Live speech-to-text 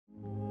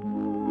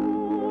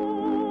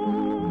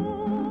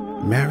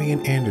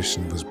Marian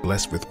Anderson was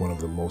blessed with one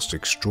of the most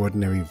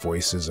extraordinary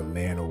voices a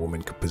man or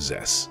woman could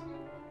possess.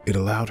 It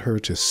allowed her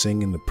to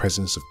sing in the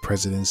presence of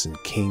presidents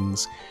and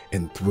kings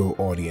and thrill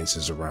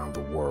audiences around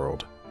the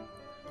world.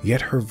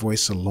 Yet her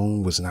voice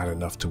alone was not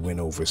enough to win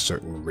over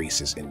certain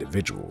racist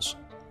individuals.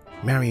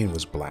 Marian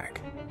was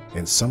black,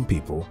 and some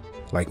people,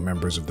 like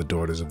members of the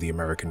Daughters of the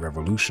American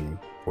Revolution,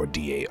 or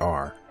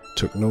DAR,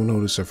 took no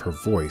notice of her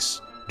voice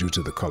due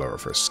to the color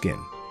of her skin.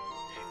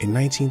 In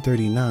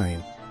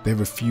 1939, they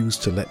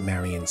refused to let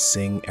Marian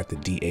sing at the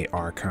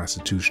DAR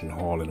Constitution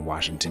Hall in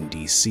Washington,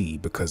 D.C.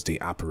 because they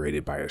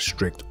operated by a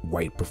strict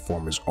white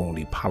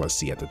performers-only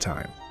policy at the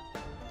time.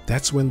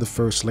 That's when the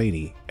First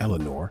Lady,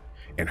 Eleanor,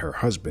 and her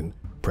husband,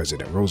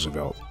 President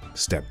Roosevelt,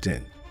 stepped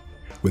in.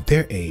 With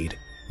their aid,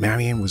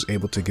 Marian was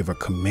able to give a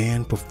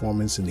command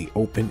performance in the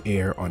open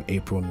air on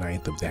April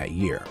 9th of that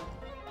year.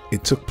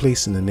 It took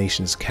place in the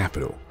nation's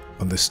capital,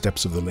 on the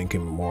steps of the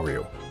Lincoln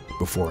Memorial,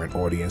 before an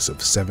audience of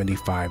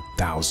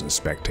 75,000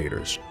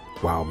 spectators,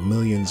 while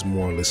millions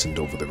more listened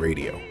over the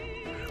radio.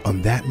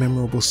 On that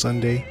memorable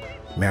Sunday,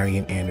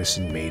 Marian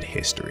Anderson made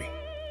history.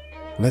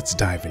 Let's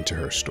dive into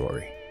her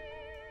story.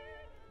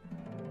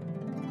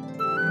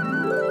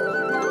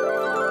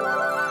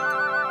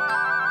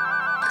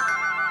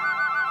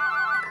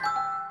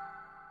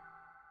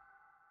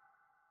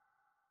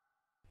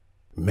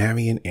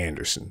 Marian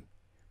Anderson,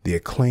 the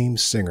acclaimed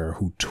singer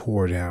who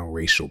tore down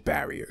racial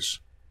barriers.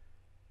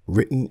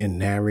 Written and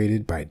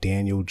narrated by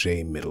Daniel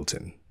J.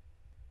 Middleton.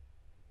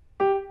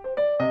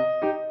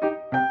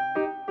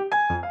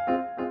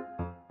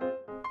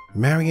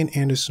 Marian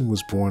Anderson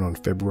was born on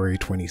February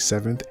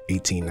 27,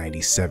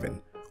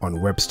 1897,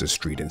 on Webster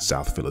Street in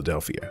South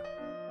Philadelphia.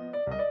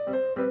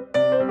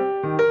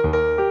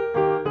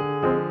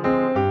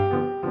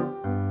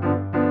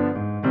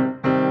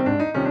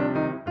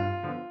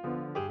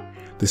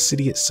 The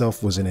city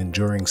itself was an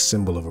enduring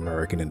symbol of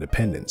American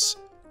independence,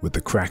 with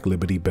the cracked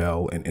Liberty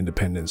Bell and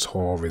Independence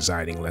Hall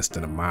residing less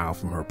than a mile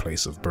from her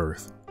place of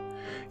birth.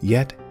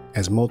 Yet,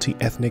 as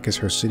multi-ethnic as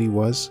her city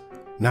was,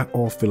 not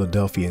all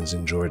Philadelphians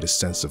enjoyed a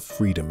sense of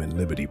freedom and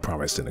liberty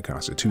promised in the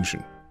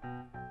Constitution.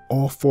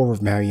 All four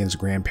of Marian's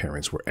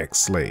grandparents were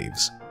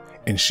ex-slaves,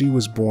 and she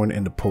was born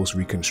in the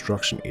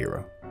post-Reconstruction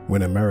era,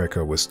 when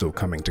America was still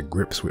coming to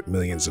grips with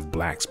millions of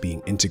blacks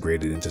being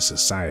integrated into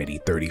society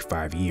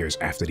 35 years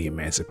after the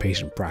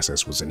emancipation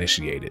process was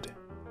initiated.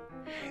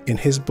 In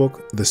his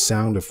book, The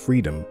Sound of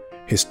Freedom,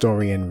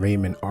 historian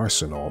Raymond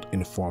Arsenault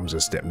informs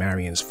us that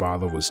Marian's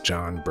father was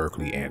John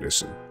Berkeley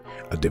Anderson,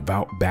 a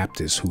devout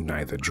Baptist who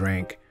neither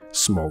drank,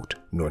 smoked,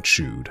 nor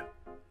chewed.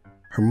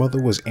 Her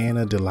mother was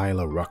Anna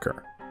Delilah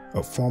Rucker,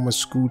 a former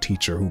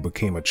schoolteacher who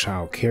became a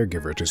child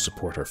caregiver to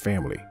support her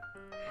family.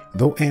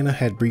 Though Anna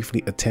had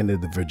briefly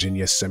attended the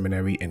Virginia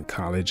Seminary and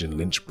College in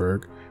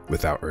Lynchburg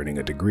without earning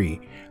a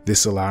degree,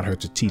 this allowed her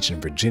to teach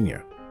in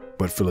Virginia,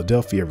 but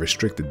Philadelphia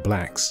restricted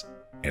blacks,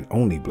 and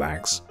only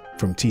blacks,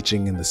 from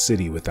teaching in the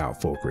city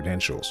without full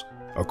credentials,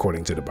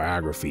 according to the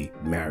biography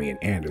Marian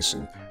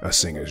Anderson, A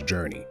Singer's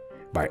Journey,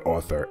 by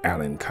author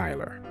Alan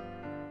Kyler.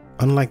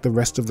 Unlike the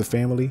rest of the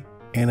family,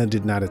 Anna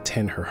did not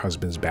attend her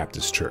husband's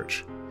Baptist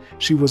church.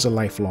 She was a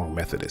lifelong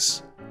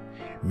Methodist.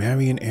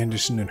 Marian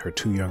Anderson and her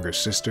two younger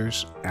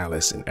sisters,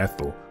 Alice and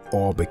Ethel,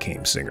 all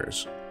became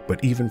singers,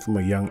 but even from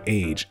a young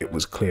age, it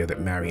was clear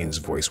that Marian's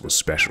voice was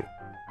special.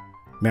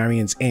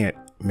 Marian's aunt,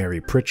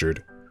 Mary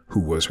Pritchard, who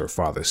was her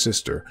father's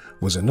sister,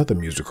 was another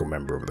musical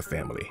member of the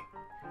family.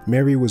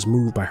 Mary was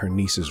moved by her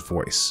niece's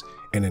voice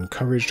and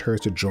encouraged her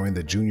to join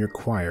the junior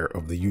choir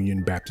of the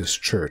Union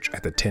Baptist Church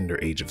at the tender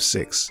age of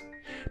 6.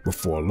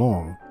 Before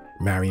long,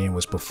 Marian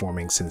was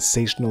performing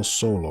sensational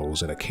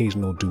solos and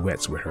occasional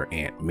duets with her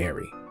Aunt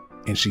Mary,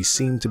 and she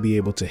seemed to be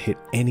able to hit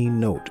any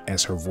note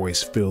as her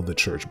voice filled the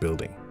church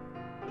building.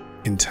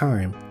 In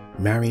time,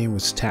 Marian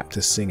was tapped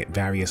to sing at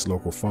various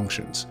local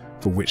functions,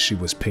 for which she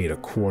was paid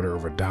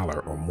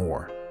 $0.25 or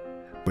more.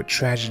 But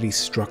tragedy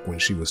struck when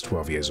she was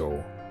 12 years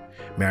old.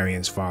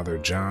 Marian's father,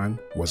 John,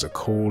 was a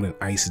coal and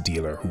ice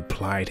dealer who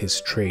plied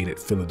his trade at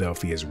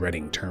Philadelphia's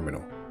Reading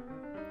Terminal.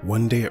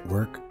 One day at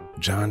work,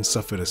 John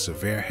suffered a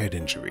severe head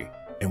injury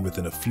and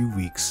within a few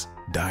weeks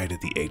died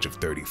at the age of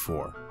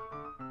 34.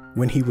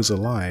 When he was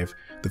alive,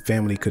 the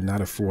family could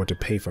not afford to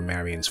pay for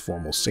Marian's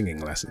formal singing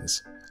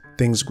lessons.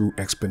 Things grew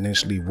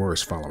exponentially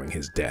worse following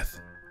his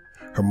death.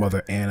 Her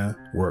mother, Anna,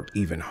 worked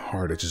even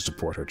harder to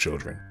support her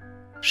children.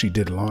 She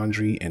did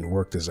laundry and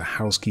worked as a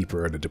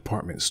housekeeper at a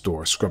department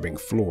store scrubbing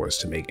floors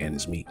to make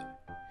ends meet.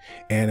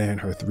 Anna and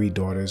her 3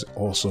 daughters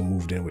also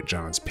moved in with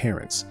John's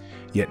parents,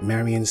 yet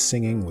Marian's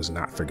singing was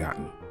not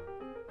forgotten.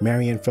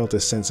 Marian felt a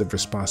sense of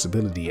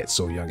responsibility at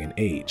so young an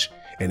age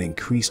and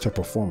increased her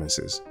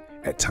performances,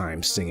 at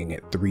times singing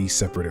at 3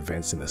 separate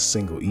events in a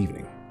single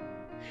evening.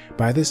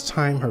 By this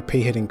time, her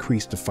pay had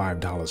increased to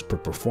 $5 per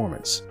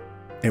performance,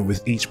 and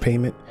with each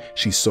payment,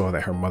 she saw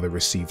that her mother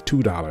received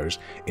 $2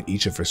 and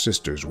each of her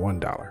sisters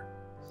 $1.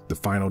 The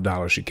final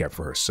dollar she kept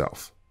for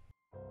herself.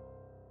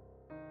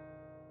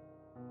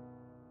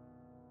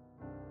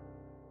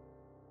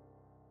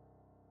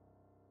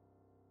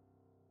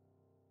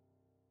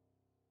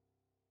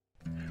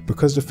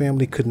 Because the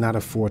family could not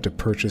afford to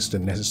purchase the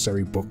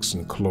necessary books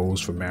and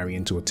clothes for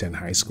Marian to attend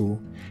high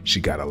school, she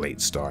got a late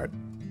start.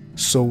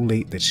 So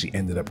late that she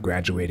ended up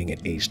graduating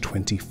at age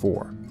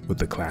 24 with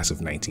the class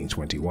of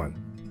 1921.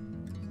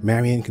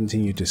 Marian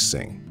continued to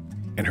sing,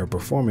 and her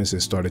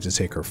performances started to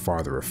take her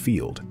farther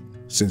afield,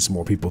 since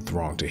more people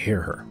thronged to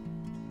hear her.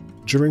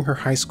 During her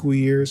high school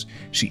years,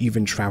 she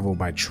even traveled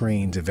by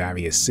train to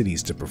various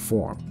cities to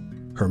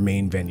perform, her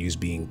main venues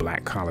being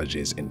black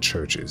colleges and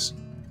churches.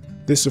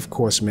 This of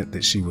course meant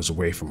that she was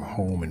away from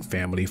home and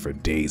family for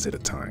days at a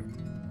time.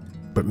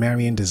 But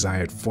Marian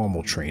desired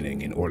formal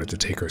training in order to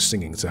take her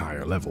singing to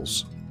higher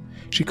levels.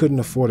 She couldn't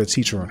afford a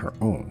teacher on her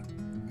own,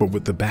 but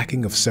with the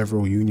backing of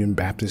several Union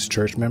Baptist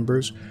church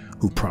members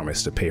who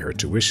promised to pay her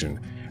tuition,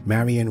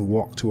 Marian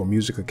walked to a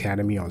music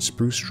academy on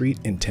Spruce Street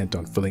intent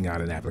on filling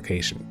out an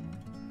application.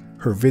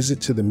 Her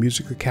visit to the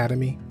music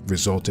academy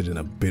resulted in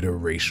a bitter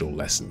racial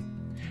lesson.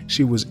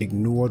 She was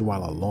ignored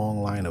while a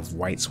long line of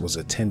whites was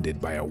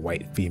attended by a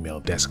white female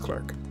desk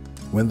clerk.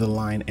 When the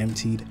line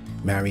emptied,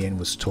 Marian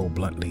was told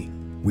bluntly,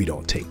 "We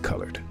don't take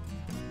colored."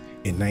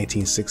 In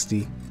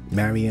 1960,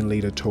 Marian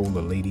later told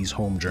a Ladies'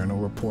 Home Journal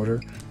reporter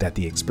that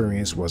the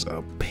experience was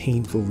a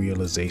painful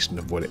realization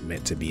of what it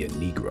meant to be a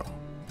Negro.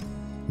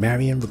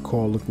 Marian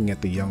recalled looking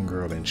at the young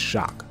girl in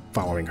shock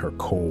following her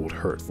cold,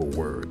 hurtful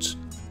words.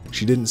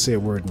 She didn't say a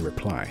word in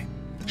reply.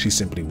 She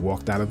simply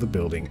walked out of the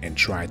building and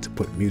tried to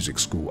put music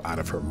school out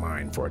of her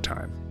mind for a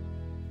time.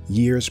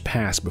 Years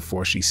passed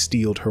before she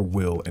steeled her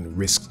will and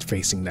risked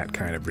facing that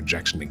kind of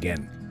rejection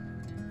again.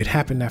 It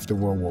happened after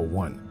World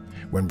War I,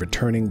 when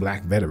returning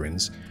black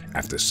veterans,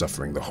 after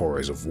suffering the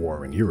horrors of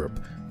war in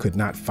Europe, could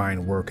not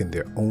find work in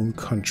their own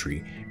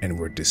country and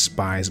were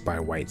despised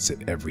by whites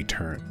at every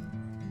turn.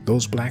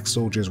 Those black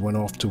soldiers went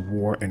off to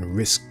war and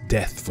risked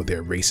death for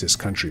their racist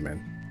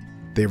countrymen.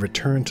 They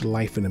returned to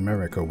life in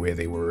America where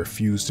they were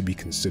refused to be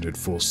considered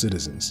full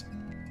citizens.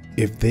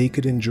 If they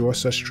could endure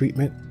such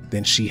treatment,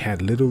 then she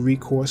had little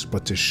recourse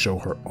but to show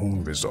her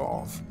own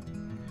resolve.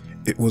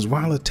 It was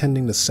while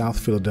attending the South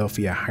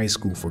Philadelphia High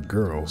School for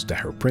Girls that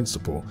her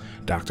principal,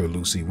 Dr.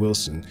 Lucy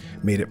Wilson,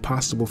 made it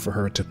possible for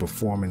her to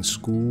perform in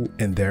school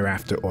and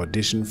thereafter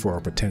audition for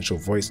a potential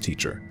voice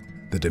teacher,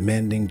 the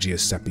demanding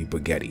Giuseppe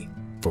Baghetti,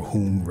 for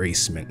whom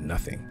race meant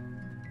nothing.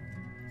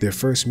 Their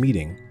first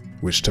meeting,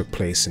 which took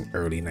place in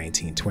early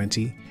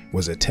 1920,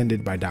 was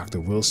attended by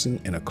Dr. Wilson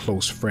and a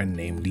close friend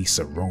named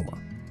Lisa Roma.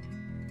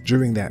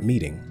 During that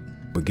meeting,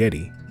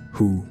 Baghetti,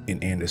 who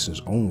in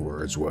Anderson's own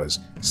words was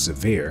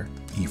severe,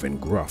 even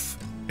gruff,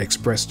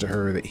 expressed to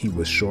her that he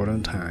was short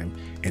on time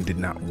and did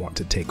not want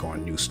to take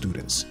on new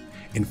students.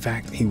 In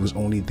fact, he was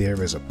only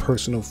there as a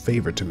personal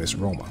favor to Miss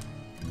Roma.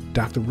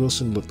 Dr.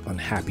 Wilson looked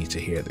unhappy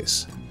to hear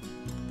this.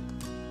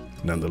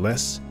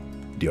 Nonetheless,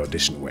 the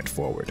audition went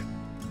forward.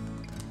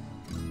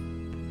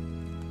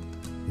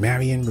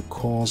 Marian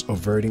recalls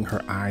averting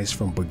her eyes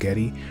from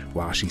Baghetti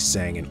while she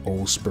sang an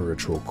old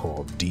spiritual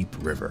called Deep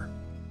River.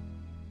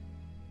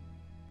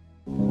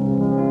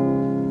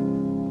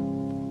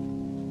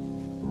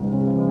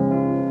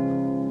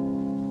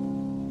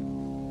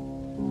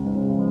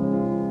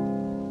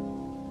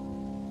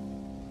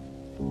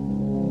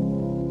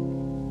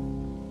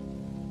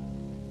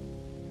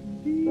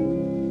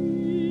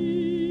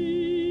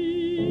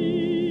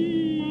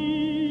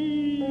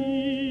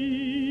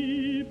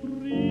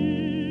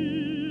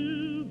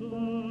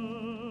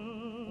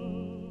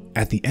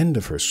 At the end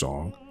of her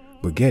song,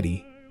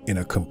 Baghetti, in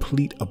a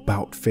complete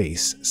about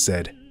face,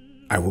 said,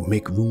 "I will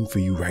make room for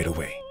you right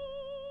away."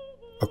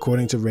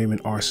 According to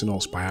Raymond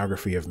Arsenal's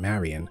biography of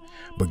Marian,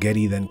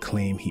 Baghetti then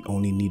claimed he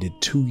only needed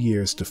 2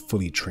 years to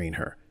fully train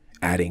her,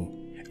 adding,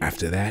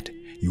 "After that,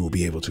 you will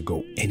be able to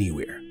go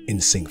anywhere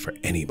and sing for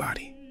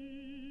anybody."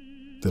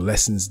 The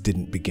lessons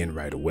didn't begin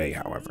right away,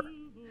 however.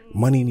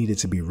 Money needed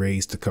to be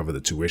raised to cover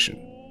the tuition.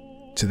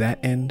 To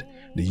that end,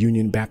 the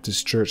Union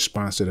Baptist Church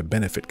sponsored a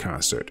benefit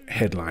concert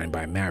headlined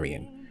by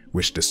Marian,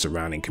 which the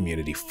surrounding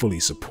community fully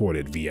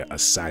supported via a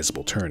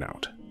sizable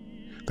turnout.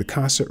 The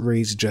concert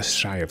raised just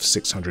shy of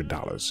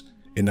 $600,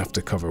 enough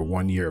to cover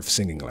 1 year of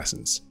singing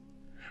lessons.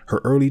 Her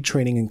early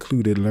training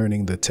included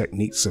learning the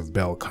techniques of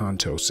bel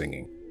canto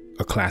singing,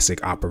 a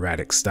classic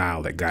operatic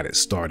style that got its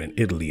start in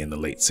Italy in the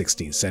late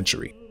 16th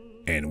century,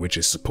 and which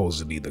is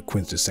supposedly the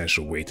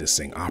quintessential way to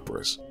sing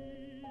operas.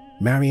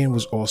 Marian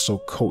was also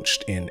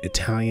coached in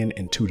Italian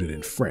and tutored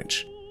in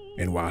French,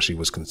 and while she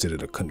was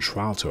considered a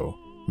contralto,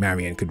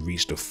 Marian could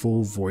reach the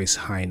full voice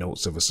high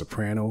notes of a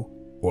soprano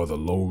or the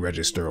low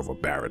register of a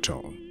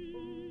baritone.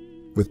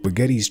 With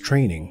Baghetti's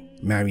training,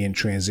 Marian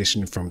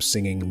transitioned from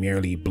singing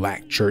merely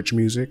black church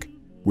music,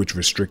 which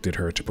restricted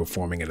her to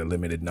performing at a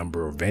limited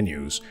number of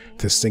venues,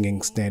 to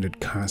singing standard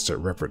concert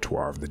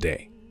repertoire of the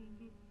day.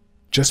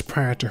 Just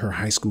prior to her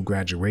high school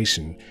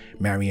graduation,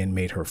 Marian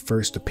made her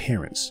first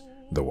appearance,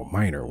 though a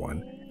minor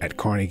one, at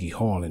Carnegie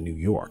Hall in New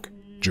York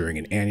during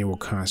an annual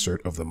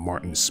concert of the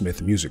Martin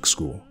Smith Music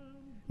School.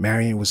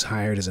 Marian was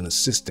hired as an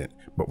assistant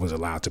but was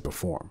allowed to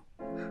perform.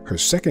 Her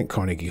second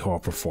Carnegie Hall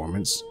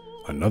performance,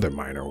 another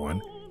minor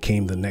one,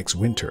 came the next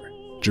winter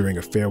during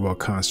a farewell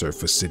concert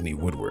for Sidney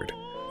Woodward,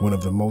 one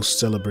of the most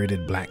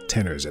celebrated black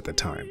tenors at the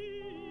time.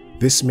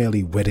 This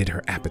merely whetted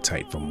her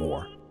appetite for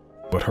more,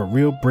 but her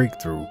real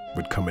breakthrough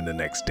would come in the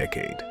next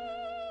decade.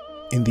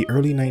 In the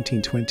early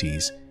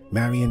 1920s,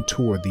 Marian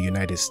toured the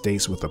United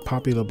States with a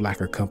popular black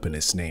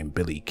accompanist named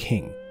Billy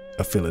King,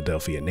 a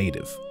Philadelphia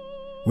native.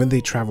 When they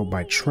traveled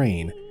by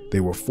train, they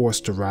were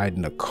forced to ride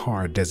in a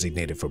car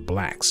designated for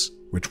blacks,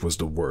 which was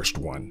the worst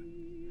one.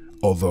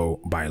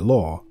 Although, by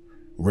law,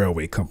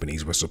 railway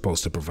companies were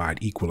supposed to provide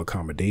equal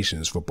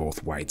accommodations for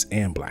both whites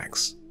and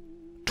blacks.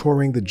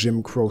 Touring the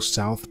Jim Crow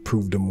South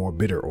proved a more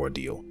bitter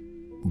ordeal.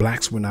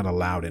 Blacks were not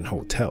allowed in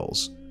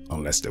hotels,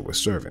 unless there were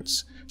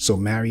servants, so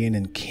Marian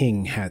and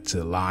King had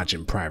to lodge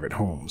in private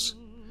homes.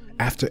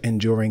 After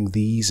enduring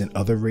these and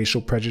other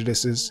racial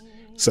prejudices,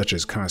 such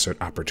as concert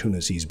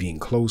opportunities being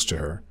closed to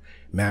her,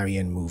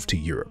 Marian moved to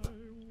Europe.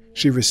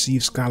 She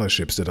received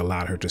scholarships that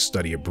allowed her to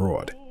study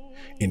abroad.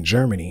 In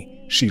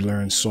Germany, she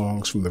learned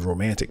songs from the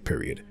Romantic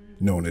period,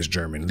 known as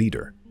German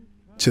Lieder.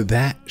 To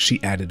that,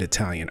 she added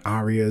Italian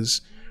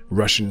arias,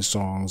 Russian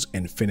songs,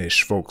 and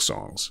Finnish folk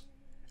songs.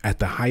 At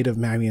the height of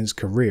Marian's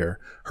career,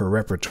 her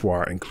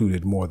repertoire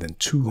included more than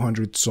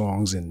 200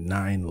 songs in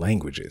 9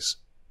 languages.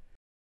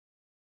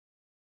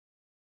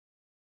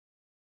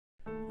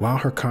 While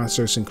her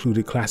concerts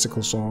included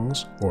classical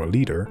songs, or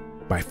lieder,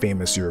 by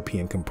famous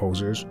European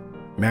composers,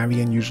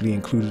 Marian usually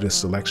included a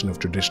selection of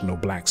traditional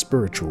black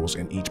spirituals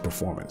in each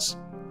performance.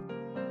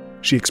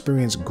 She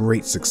experienced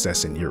great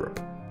success in Europe,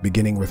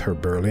 beginning with her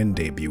Berlin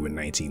debut in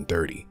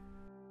 1930.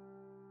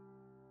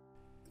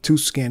 2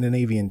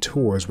 Scandinavian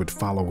tours would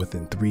follow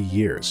within 3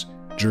 years,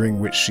 during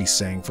which she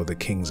sang for the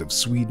kings of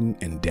Sweden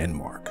and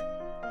Denmark.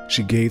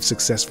 She gave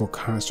successful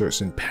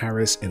concerts in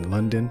Paris and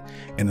London,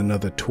 and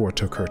another tour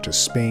took her to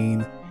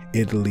Spain,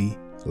 Italy,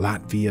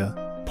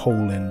 Latvia,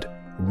 Poland,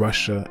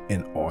 Russia,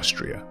 and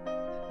Austria.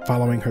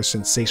 Following her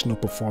sensational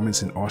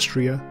performance in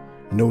Austria,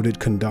 noted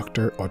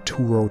conductor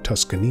Arturo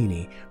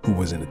Toscanini, who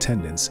was in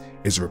attendance,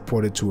 is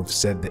reported to have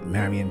said that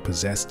Marian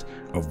possessed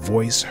a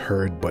voice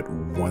heard but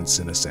once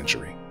in a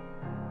century.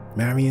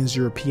 Marian's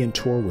European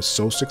tour was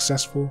so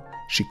successful,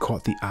 she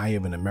caught the eye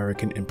of an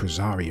American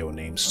impresario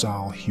named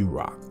Saul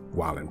Hurok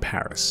while in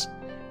Paris.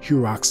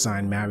 Hurok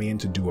signed Marian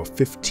to do a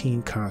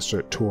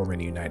 15-concert tour in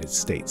the United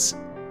States.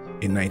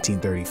 In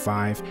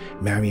 1935,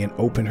 Marian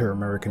opened her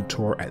American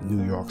tour at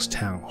New York's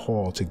Town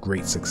Hall to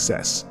great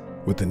success,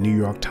 with the New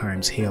York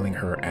Times hailing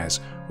her as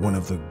one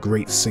of the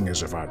great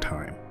singers of our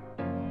time.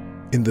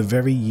 In the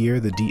very year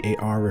the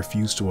DAR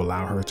refused to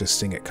allow her to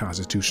sing at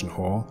Constitution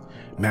Hall,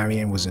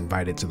 Marian was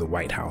invited to the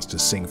White House to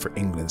sing for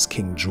England's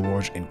King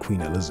George and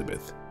Queen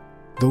Elizabeth.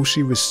 Though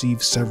she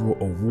received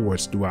several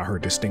awards throughout her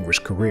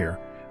distinguished career,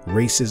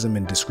 racism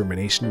and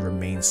discrimination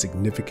remained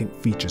significant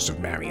features of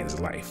Marian's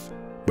life,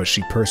 but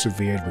she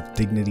persevered with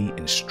dignity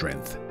and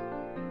strength.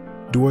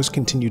 Doors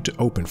continued to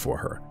open for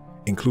her,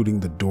 including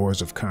the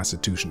doors of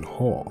Constitution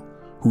Hall,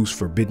 whose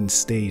forbidden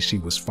stage she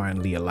was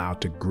finally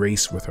allowed to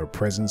grace with her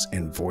presence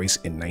and voice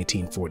in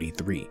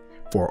 1943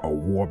 for a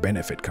war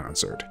benefit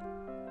concert.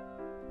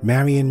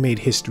 Marian made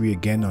history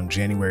again on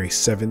January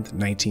 7,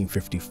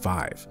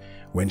 1955,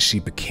 when she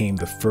became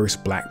the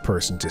first black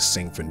person to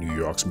sing for New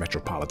York's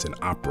Metropolitan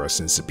Opera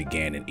since it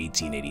began in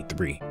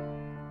 1883.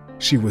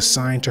 She was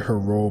signed to her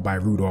role by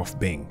Rudolph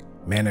Bing,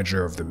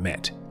 manager of the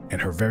Met,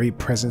 and her very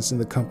presence in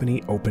the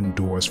company opened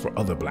doors for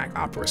other black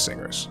opera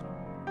singers.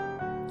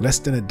 Less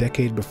than a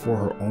decade before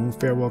her own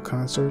farewell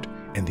concert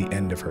and the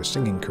end of her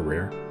singing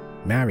career,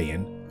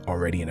 Marian,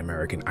 already an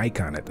American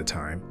icon at the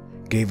time,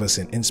 gave us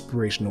an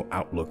inspirational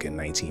outlook in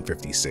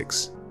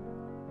 1956.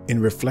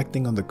 In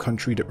reflecting on the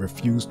country that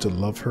refused to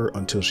love her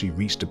until she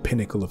reached the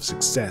pinnacle of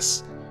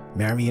success,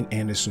 Marian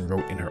Anderson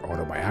wrote in her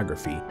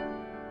autobiography,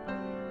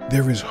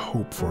 "There is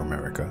hope for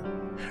America.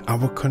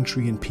 Our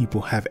country and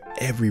people have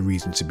every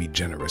reason to be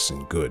generous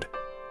and good.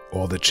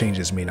 All the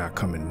changes may not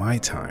come in my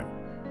time.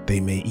 They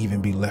may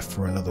even be left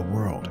for another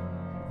world,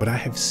 but I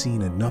have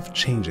seen enough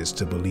changes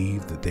to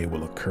believe that they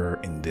will occur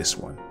in this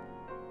one."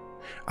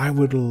 I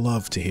would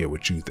love to hear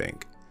what you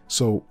think,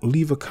 so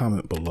leave a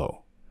comment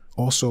below.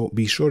 Also,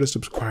 be sure to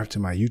subscribe to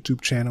my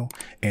YouTube channel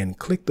and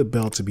click the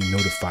bell to be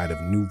notified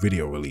of new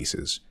video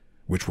releases,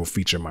 which will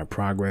feature my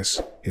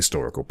progress,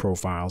 historical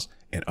profiles,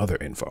 and other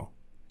info.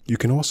 You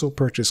can also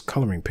purchase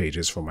coloring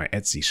pages for my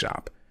Etsy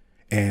shop,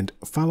 and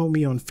follow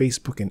me on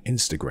Facebook and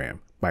Instagram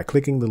by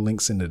clicking the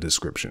links in the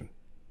description.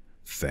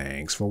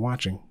 Thanks for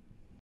watching.